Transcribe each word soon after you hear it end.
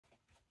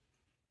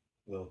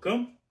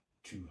Welcome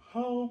to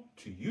How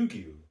to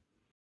Yugioh.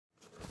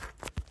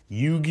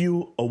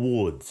 Yugioh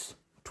Awards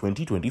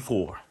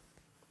 2024.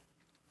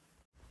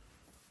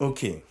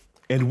 Okay,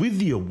 and with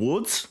the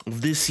awards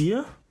of this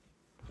year,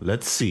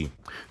 let's see.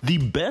 The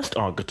best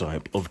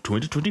archetype of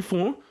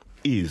 2024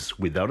 is,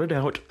 without a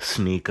doubt,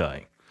 Snake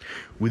Eye,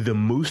 with the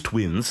most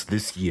wins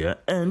this year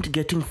and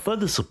getting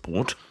further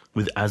support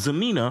with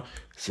Azamina,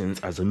 since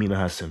Azamina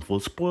has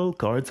Sinful Spoil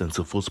cards and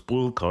Sinful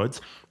Spoil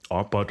cards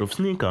are part of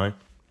Snake Eye.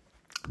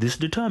 This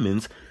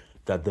determines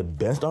that the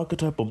best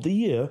archetype of the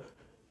year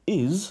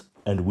is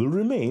and will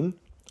remain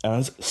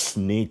as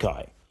Snake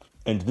Eye,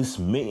 and this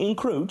may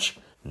encroach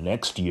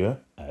next year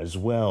as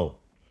well.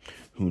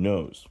 Who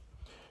knows?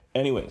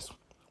 Anyways,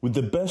 with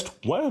the best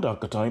wild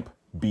archetype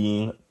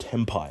being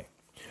Tempai.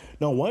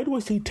 Now, why do I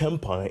say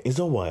Tempai is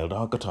a wild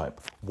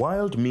archetype?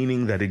 Wild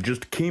meaning that it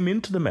just came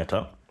into the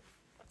meta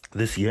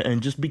this year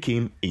and just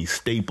became a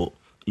staple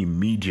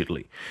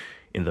immediately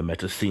in the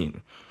meta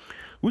scene,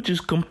 which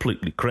is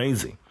completely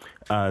crazy,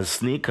 as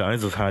Snake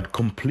Eyes has had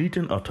complete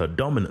and utter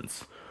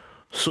dominance.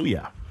 So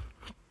yeah,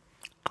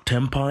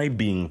 Tempai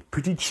being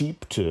pretty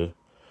cheap to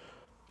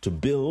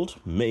build,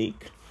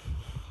 make,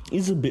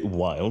 is a bit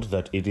wild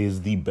that it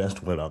is the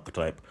best wild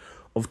archetype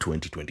of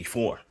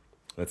 2024.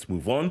 Let's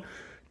move on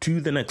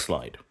to the next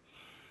slide.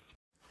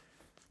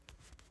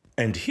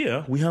 And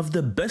here we have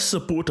the best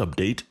support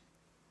update,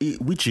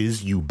 which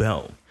is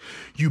Yubel.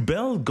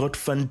 Yubel got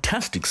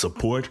fantastic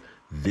support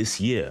this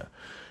year.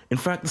 In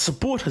fact, the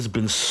support has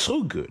been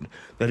so good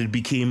that it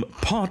became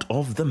part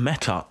of the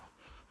meta.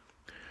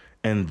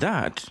 And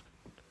that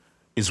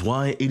is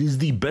why it is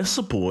the best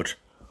support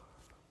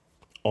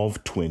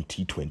of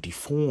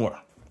 2024.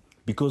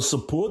 Because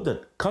support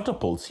that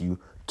catapults you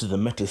to the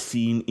meta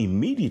scene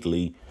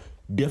immediately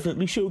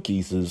definitely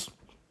showcases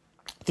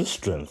the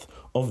strength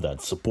of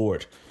that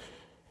support.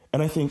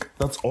 And I think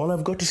that's all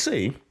I've got to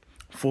say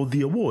for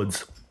the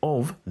awards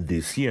of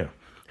this year.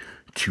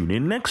 Tune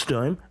in next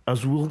time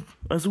as we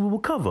will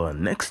cover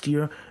next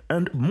year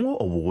and more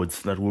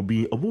awards that will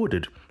be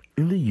awarded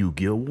in the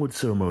Yugioh Awards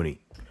ceremony.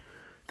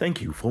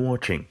 Thank you for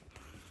watching.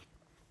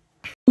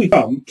 We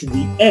come to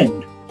the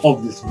end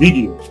of this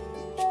video.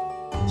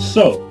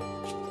 So,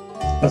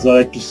 as I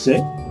like to say,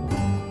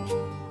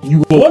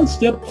 you are one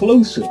step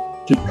closer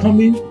to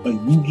becoming a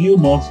Yu-Gi-Oh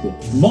master.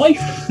 My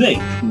fate,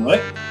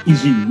 right,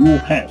 is in your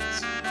hands.